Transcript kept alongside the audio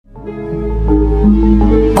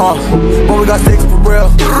But we got stakes for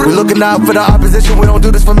real. We looking out for the opposition, we don't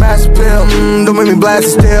do this for mass appeal. Don't make me blast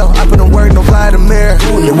it still, I put in work, no Vladimir.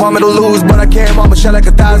 They want me to lose, but I can't, mama shed like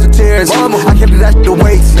 1,000 tears. I can't do that shit to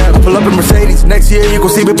waste. I pull up in Mercedes, next year you gon'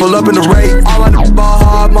 see me pull up in the race. All I know is ball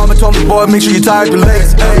hard, mama told me, boy, make sure you tie up your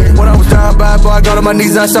legs. When I was down bad, boy, I got on my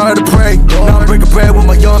knees and I started to pray. Now I'm breaking bread with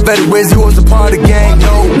my young vet, Wiz, he was a part of the gang.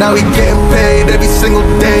 Now he getting paid every single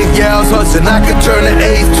day. Yeah, I was hustling, I could turn an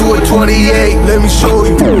 8 to a 28. Let me show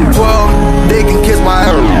you, 12, they can kiss my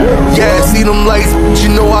hair. Yeah, see them lights, but you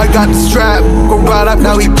know I got the strap. Go right up,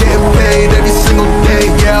 now he getting paid every single day.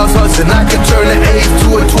 Yeah, I was hustling, I could turn an 8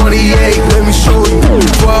 to a 28. Let me show you,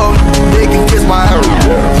 12, they can kiss my hair.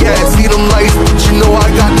 Yeah, see them lights, but you know I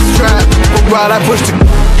got the strap. Go right, I push the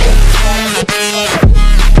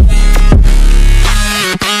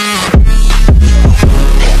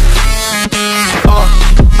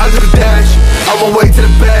I do the dash, on my way to the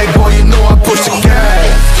bag, boy, you know I push the gas.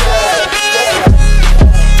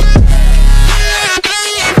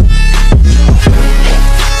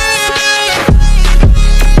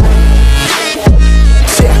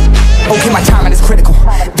 Okay, my timing is critical.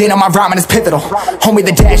 Then on my rhyming is pivotal. Homie,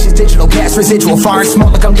 the dash is digital, gas residual. Fire and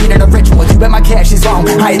smoke like I'm leading a ritual. You bet my cash is long.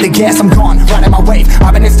 I hit the gas, I'm gone. Riding my wave.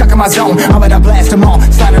 I've been stuck in my zone. I'm gonna blast them all.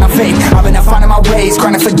 Sliding on faith. I've been finding my ways.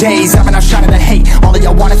 Grinding for days. I've been out shining the hate. All of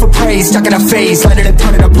y'all wanted for praise. Stuck in a phase. Let it and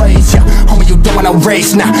turn it a blaze. Yeah, homie, you don't wanna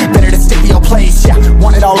race. Nah, better to stick to your place. Yeah,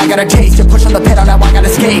 want it all, I gotta taste. You push on the pedal, now I gotta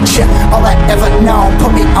skate. Yeah, all I ever known.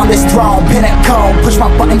 Put me on this throne. Pin and cone. Push my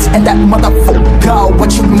buttons and that motherfucker go.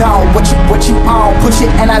 What you know, what you own. Push it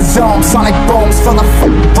and I zone. Sonic booms full of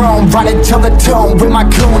room. Running till the tomb with my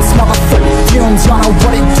goons. Smell the fumes. Y'all know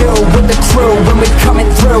what it do with the crew when we coming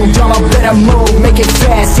through. Y'all know better move. Make it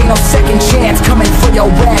fast. Ain't no second chance. Coming for your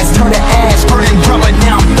ass. Turn to ash. Burning rubber.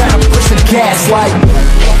 Now I'm better push the gas like.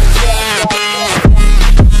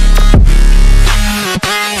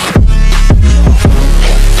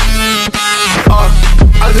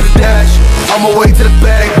 I do the dash, on my way to the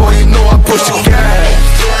bag, boy, you know I push the gas.